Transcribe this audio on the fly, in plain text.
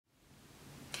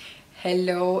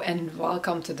Hello and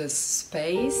welcome to this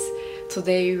space.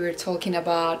 Today we're talking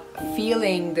about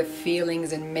feeling the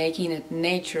feelings and making it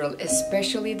natural,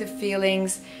 especially the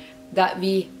feelings that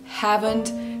we haven't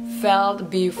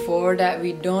felt before, that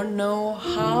we don't know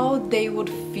how they would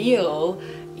feel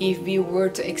if we were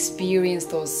to experience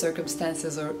those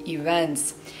circumstances or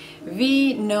events.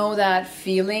 We know that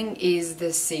feeling is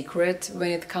the secret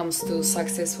when it comes to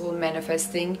successful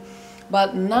manifesting.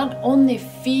 But not only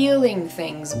feeling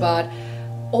things, but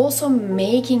also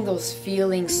making those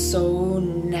feelings so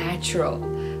natural,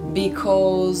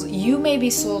 because you may be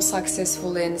so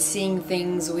successful in seeing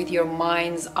things with your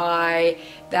mind's eye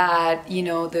that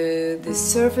the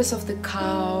surface of the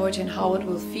couch and how it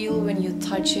will feel when you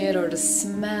touch it, or the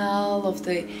smell of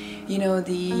the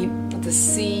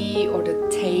sea, or the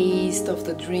taste of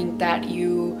the drink that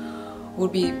you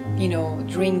would be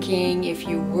drinking if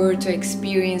you were to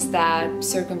experience that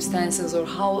circumstances, or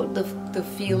how the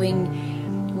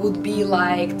feeling would be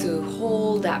like to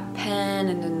hold that pen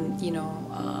and then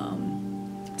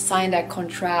sign that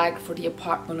contract for the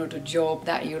apartment or the job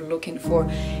that you're looking for.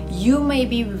 You may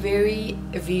be a very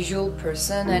visual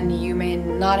person and you may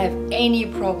not have any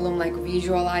problem like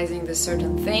visualizing the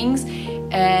certain things,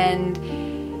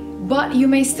 but you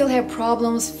may still have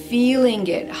problems feeling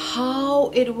it.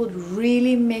 How it would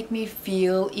really make me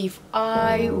feel if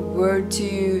I were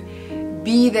to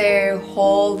be there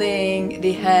holding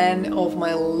the hand of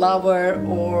my lover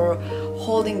or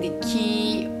holding the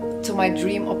key to my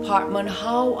dream apartment,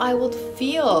 how I would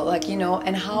feel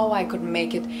and how I could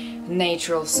make it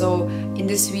natural. So in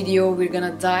this video we're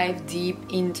gonna dive deep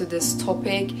into this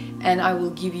topic, and I will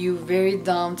give you very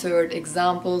down-to-earth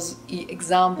examples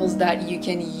that you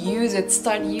can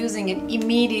start using it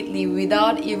immediately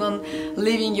without even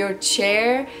leaving your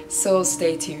chair. So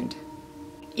stay tuned.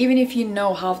 Even if you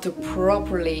know how to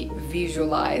properly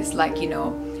visualize,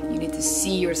 you need to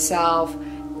see yourself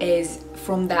as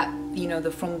from that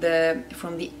from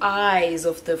the eyes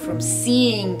of from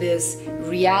seeing this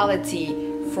reality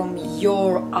from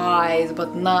your eyes,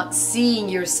 but not seeing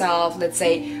yourself, let's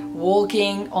say,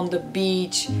 walking on the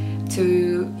beach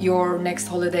to your next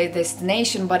holiday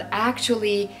destination, but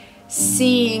actually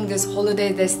seeing this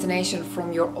holiday destination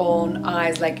from your own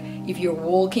eyes. Like if you're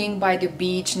walking by the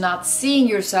beach, not seeing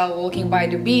yourself walking by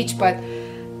the beach, but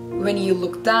when you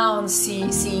look down,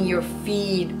 seeing your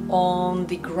feet on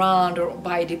the ground or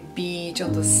by the beach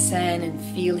on the sand, and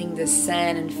feeling the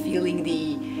sand and feeling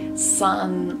the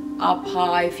sun up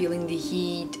high, feeling the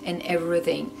heat and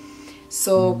everything.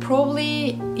 So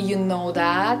probably you know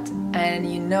that,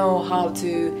 and you know how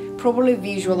to properly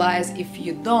visualize. If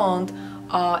you don't,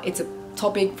 it's a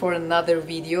topic for another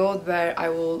video where I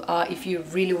will, if you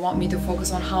really want me to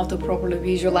focus on how to properly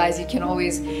visualize, you can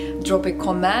always drop a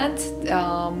comment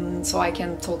so I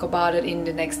can talk about it in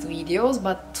the next videos.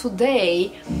 But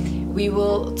today we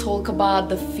will talk about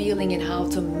the feeling and how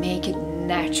to make it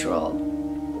natural.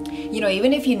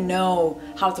 Even if you know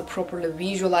how to properly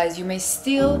visualize, you may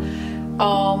still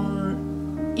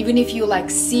even if you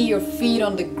see your feet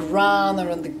on the ground or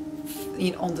on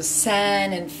the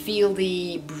sand and feel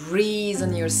the breeze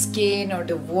on your skin, or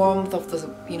the warmth of the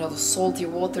salty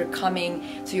water coming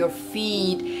to your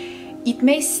feet, it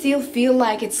may still feel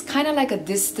like it's kind of like a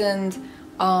distant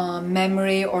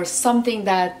memory, or something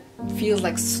that feels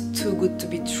like too good to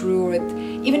be true.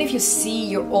 Even if you see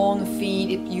your own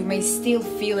feet, you may still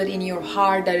feel it in your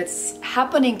heart that it's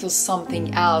happening to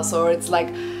something else, or it's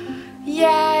like,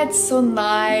 yeah, it's so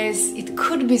nice, it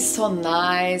could be so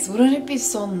nice, wouldn't it be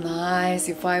so nice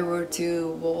if I were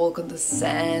to walk on the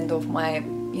sand of my,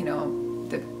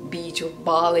 the beach of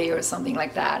Bali or something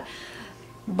like that.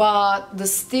 But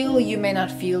still you may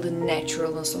not feel the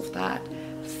naturalness of that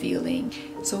feeling.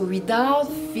 So without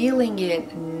feeling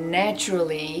it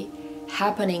naturally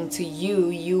happening to you,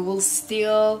 you will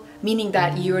still, meaning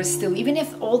that you're still, even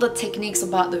if all the techniques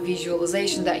about the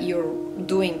visualization that you're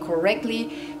doing correctly,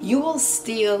 you will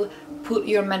still put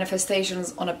your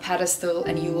manifestations on a pedestal,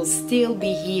 and you will still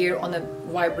be here on a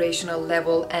vibrational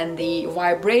level, and the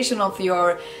vibration of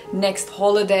your next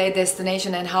holiday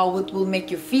destination and how it will make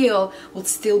you feel will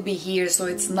still be here. So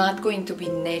it's not going to be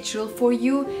natural for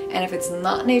you, and if it's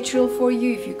not natural for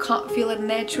you, if you can't feel it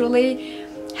naturally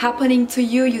happening to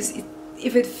you,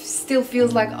 if it still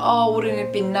feels like, oh, wouldn't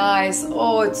it be nice,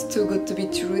 oh, it's too good to be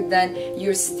true, then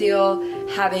you're still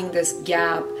having this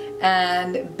gap.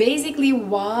 And basically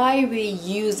why we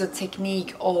use the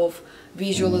technique of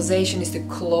visualization is to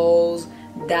close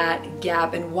that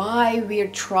gap, and why we're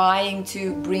trying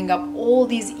to bring up all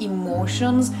these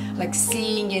emotions, like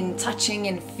seeing and touching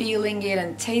and feeling it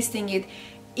and tasting it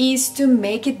is to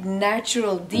make it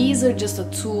natural. These are just the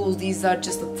tools, these are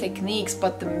just the techniques,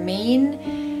 but the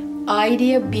main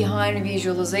idea behind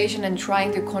visualization and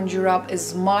trying to conjure up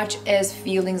as much as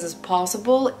feelings as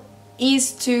possible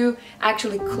is to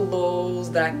actually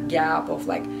close that gap of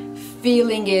like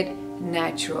feeling it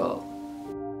natural.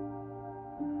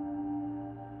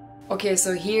 Okay,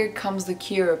 so here comes the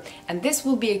cure, and this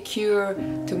will be a cure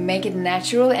to make it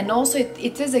natural, and also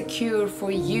it is a cure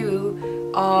for you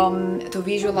to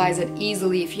visualize it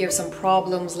easily if you have some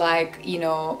problems, like, you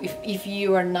know, if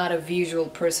you are not a visual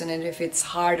person and if it's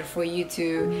hard for you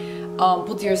to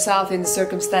put yourself in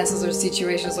circumstances or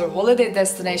situations or holiday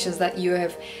destinations that you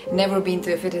have never been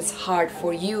to. If it is hard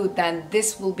for you, then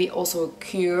this will be also a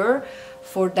cure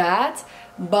for that,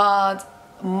 but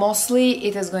mostly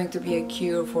it is going to be a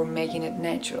cure for making it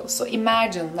natural. So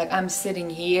imagine, like, I'm sitting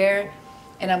here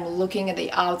and I'm looking at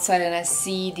the outside and I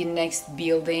see the next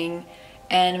building,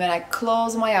 and when I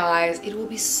close my eyes it will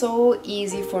be so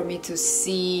easy for me to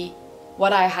see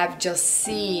what I have just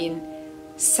seen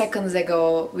seconds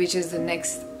ago, which is the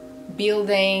next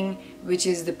building, which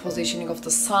is the positioning of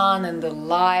the sun and the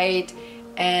light.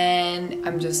 And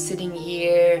I'm just sitting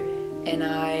here and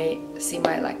I see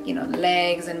my, like, you know,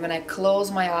 legs, and when I close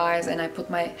my eyes and I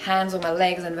put my hands on my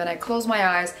legs, and when I close my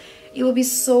eyes it will be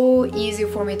so easy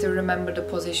for me to remember the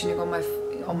positioning on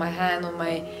my hand, on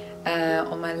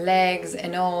my legs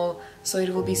and all. So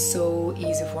it will be so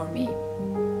easy for me.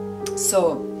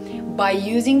 So by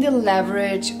using the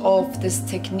leverage of this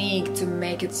technique to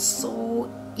make it so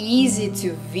easy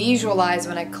to visualize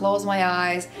when I close my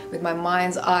eyes with my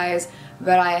mind's eyes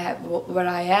where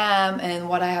I am and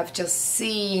what I have just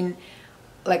seen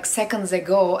like seconds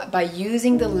ago, by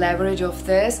using the leverage of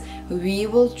this, we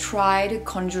will try to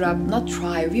conjure up,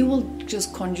 we will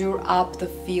just conjure up the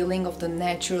feeling of the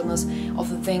naturalness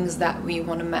of the things that we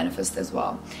want to manifest as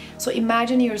well. So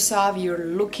imagine yourself, you're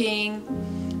looking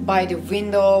by the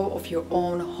window of your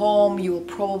own home. You will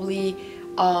probably,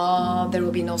 there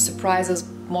will be no surprises,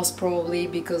 most probably,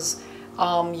 because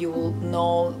you will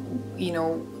know, you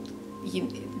know,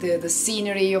 the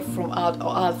scenery from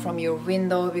out from your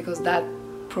window, because that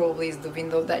probably is the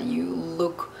window that you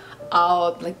look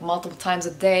out like multiple times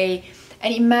a day.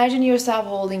 And imagine yourself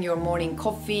holding your morning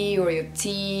coffee or your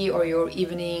tea or your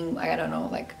evening, I don't know,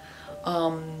 like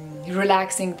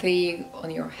relaxing tea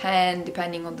on your hand,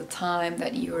 depending on the time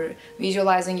that you're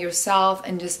visualizing yourself,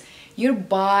 and just you're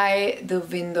by the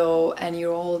window and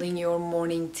you're holding your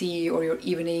morning tea or your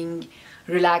evening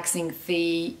relaxing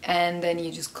tea, and then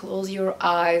you just close your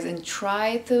eyes and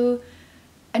try to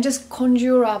just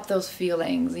conjure up those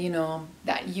feelings, you know,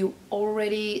 that you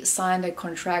already signed a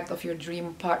contract of your dream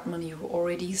apartment, you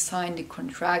already signed a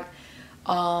contract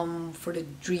for the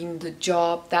dream, the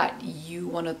job that you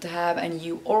wanted to have, and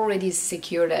you already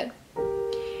secured it,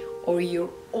 or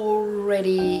you're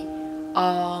already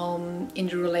in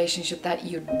the relationship that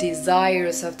you desire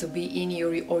yourself to be in,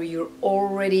 or you're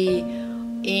already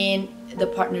in the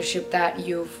partnership that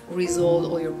you've resolved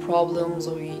all your problems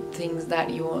or things that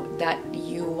you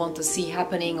want to see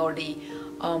happening, or the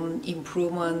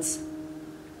improvements,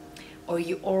 or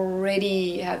you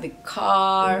already have the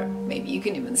car, maybe you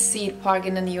can even see it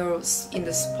parking in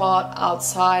the spot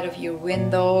outside of your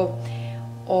window,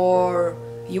 or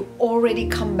you already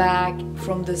come back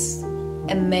from this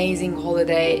amazing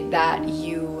holiday that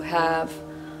you have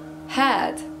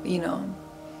had, you know.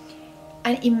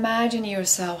 And imagine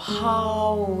yourself,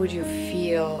 how would you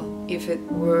feel if it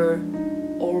were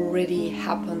already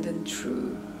happened and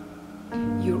true?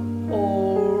 You're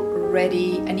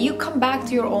already, and you come back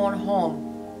to your own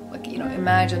home. Like, you know,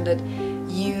 imagine that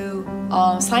you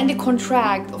signed a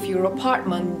contract of your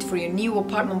apartment, for your new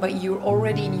apartment, but you're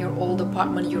already in your old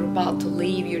apartment, you're about to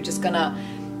leave,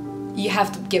 you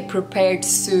have to get prepared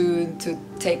soon to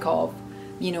take off.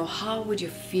 You know, how would you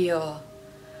feel?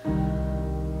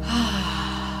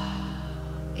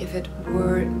 If it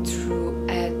were true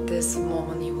at this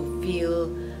moment, you will feel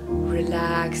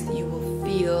relaxed, you will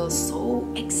feel so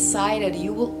excited,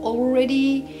 you will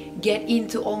already get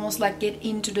into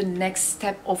the next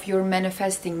step of your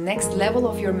manifesting, next level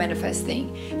of your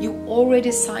manifesting. You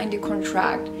already signed a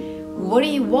contract.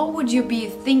 What would you be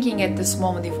thinking at this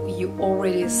moment if you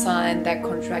already signed that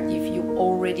contract, if you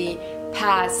already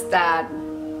passed that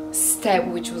step,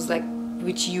 which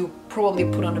you probably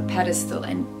put on a pedestal?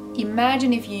 And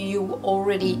imagine if you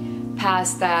already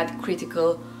passed that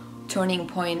critical turning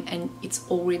point and it's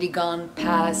already gone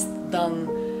past, done,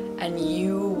 and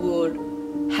you would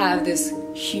have this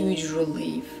huge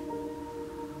relief.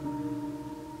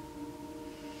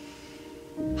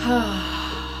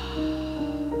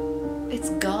 It's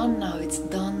gone now, it's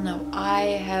done now. I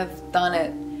have done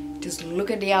it. just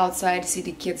look at the outside, see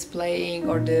the kids playing,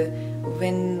 or the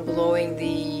wind blowing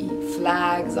the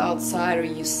flags outside, or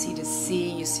you see the sea,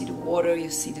 you see the water, you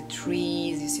see the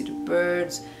trees, you see the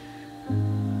birds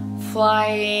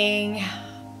flying.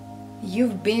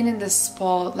 You've been in this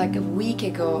spot like a week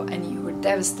ago and you were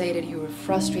devastated, you were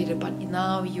frustrated, but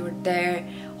now you're there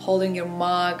holding your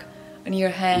mug in your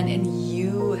hand and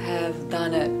you have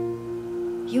done it.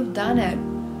 You've done it.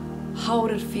 How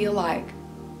would it feel like?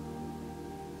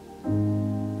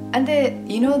 And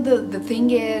the thing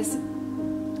is,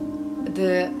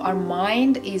 our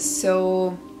mind is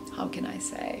so, how can I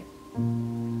say,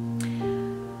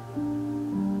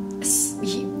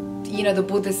 the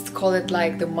Buddhists call it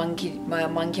like the monkey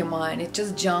mind. It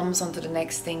just jumps onto the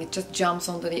next thing, it just jumps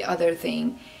onto the other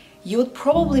thing. You would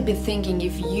probably be thinking,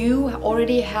 if you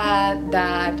already had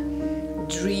that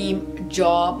dream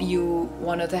job you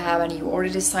wanted to have and you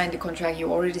already signed the contract,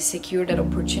 you already secured that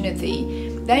opportunity,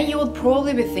 then you would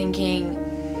probably be thinking,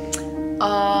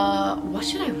 what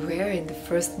should I wear in the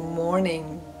first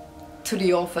morning to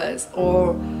the office?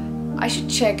 Or I should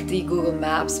check the Google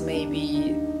Maps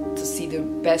maybe to see the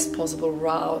best possible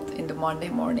route in the Monday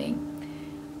morning.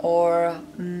 Or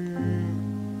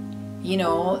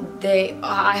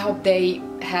I hope they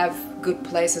have good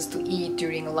places to eat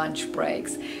during lunch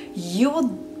breaks. You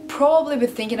would probably be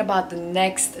thinking about the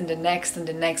next and the next and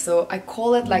the next. So I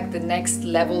call it like the next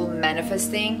level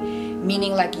manifesting,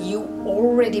 meaning like you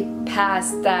already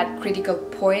passed that critical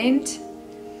point.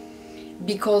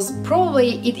 Because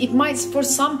probably it might, for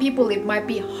some people it might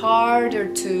be harder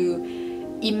to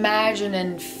imagine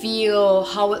and feel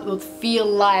how it would feel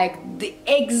like the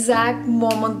exact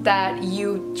moment that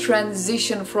you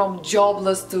transition from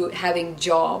jobless to having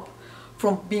job,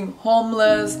 from being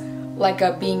homeless, like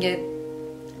being a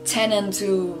tenant,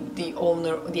 to the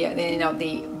owner,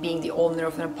 being the owner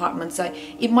of an apartment. So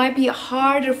it might be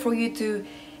harder for you to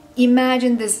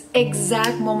imagine this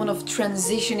exact moment of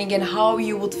transitioning and how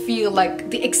you would feel, like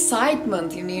the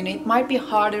excitement. It might be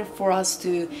harder for us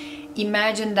to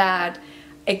imagine that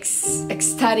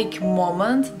ecstatic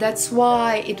moment. That's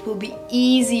why it will be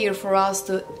easier for us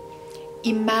to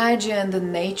imagine the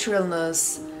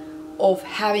naturalness of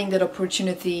having that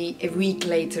opportunity a week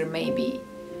later, maybe.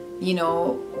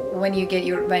 When you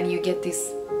get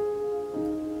this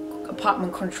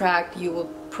apartment contract, you will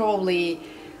probably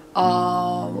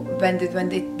when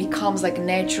it becomes like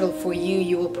natural for you,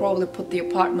 you will probably put the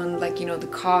apartment, like the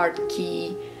card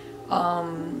key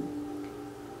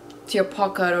to your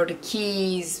pocket, or the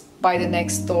keys by the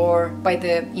next door, by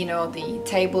the the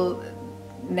table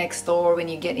next door when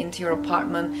you get into your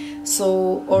apartment.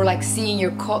 So, or like seeing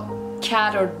your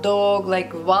cat or dog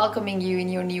like welcoming you in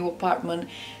your new apartment.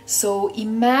 So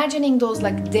imagining those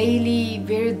like daily,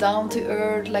 very down to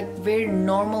earth, like very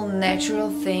normal, natural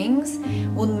things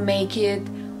would make it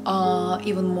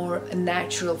even more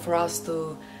natural for us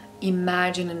to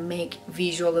imagine and make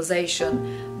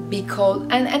visualization. Because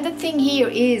and the thing here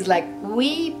is, like,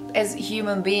 we as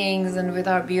human beings and with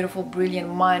our beautiful brilliant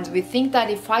minds, we think that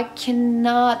if I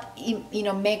cannot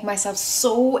make myself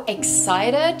so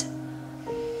excited,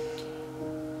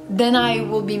 then I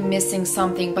will be missing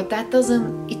something. But it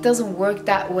doesn't work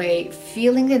that way.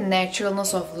 Feeling the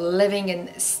naturalness of living and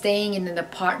staying in an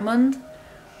apartment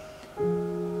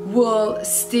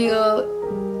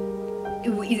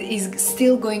is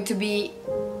still going to be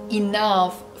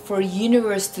enough for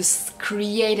universe to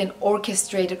create and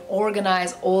orchestrate and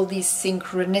organize all these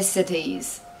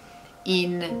synchronicities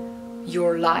in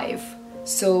your life.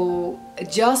 So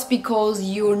just because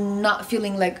you're not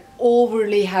feeling like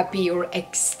overly happy or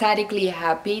ecstatically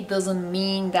happy doesn't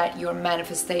mean that your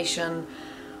manifestation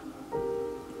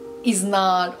is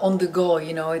not on the go.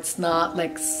 It's not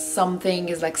like something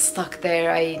is like stuck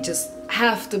there. I just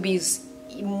have to be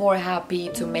more happy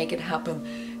to make it happen.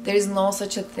 There is no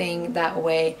such a thing that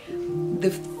way.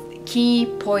 The key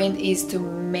point is to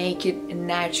make it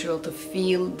natural, to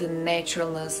feel the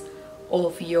naturalness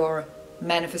of your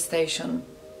manifestation.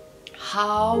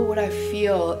 How would I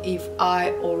feel if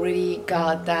I already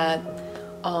got that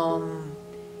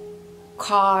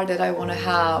car that I want to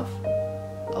have?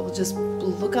 I will just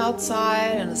look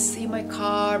outside and see my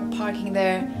car parking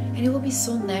there, and it will be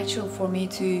so natural for me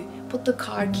to put the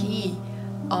car key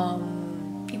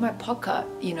in my pocket,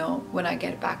 when I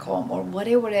get back home, or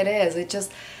whatever it is. It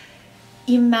just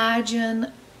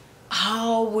imagine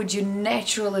how would you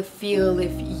naturally feel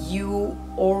if you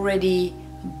already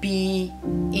be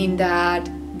in that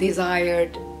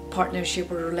desired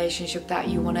partnership or relationship that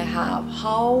you want to have.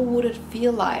 How would it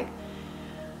feel like?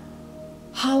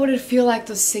 How would it feel like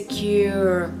to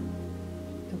secure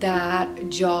that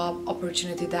job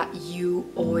opportunity that you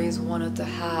always wanted to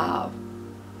have.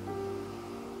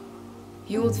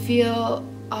 You would feel,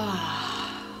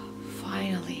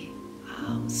 finally,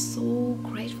 I'm so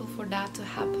grateful for that to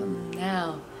happen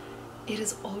now. It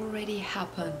has already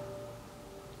happened.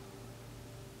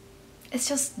 It's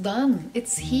just done.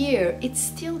 It's here. It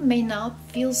still may not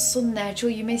feel so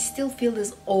natural. You may still feel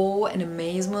this awe and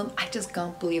amazement. I just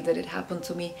can't believe that it happened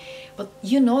to me. But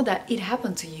you know that it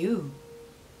happened to you.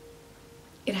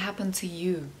 It happened to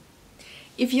you.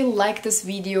 If you like this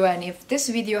video and if this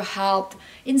video helped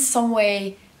in some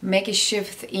way make a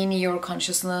shift in your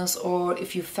consciousness, or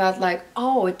if you felt like,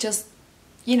 oh, it just,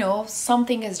 you know,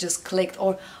 something has just clicked,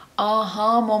 or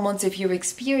aha moments if you've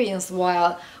experienced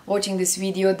while watching this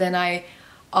video, then I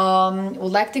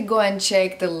would like to go and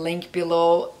check the link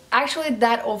below. Actually,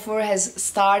 that offer has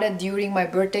started during my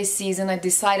birthday season. I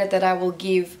decided that I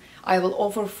will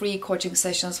offer free coaching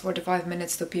sessions for the 5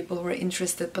 minutes to people who are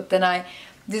interested, but then I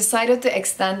decided to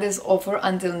extend this offer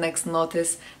until next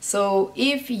notice. So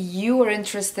if you are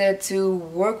interested to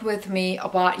work with me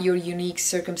about your unique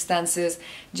circumstances,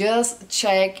 just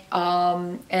check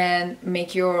and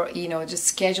make your, just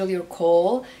schedule your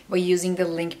call by using the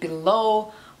link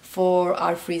below for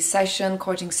our free session,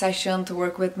 coaching session to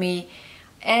work with me.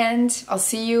 And I'll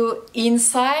see you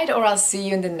inside, or I'll see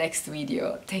you in the next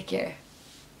video. Take care.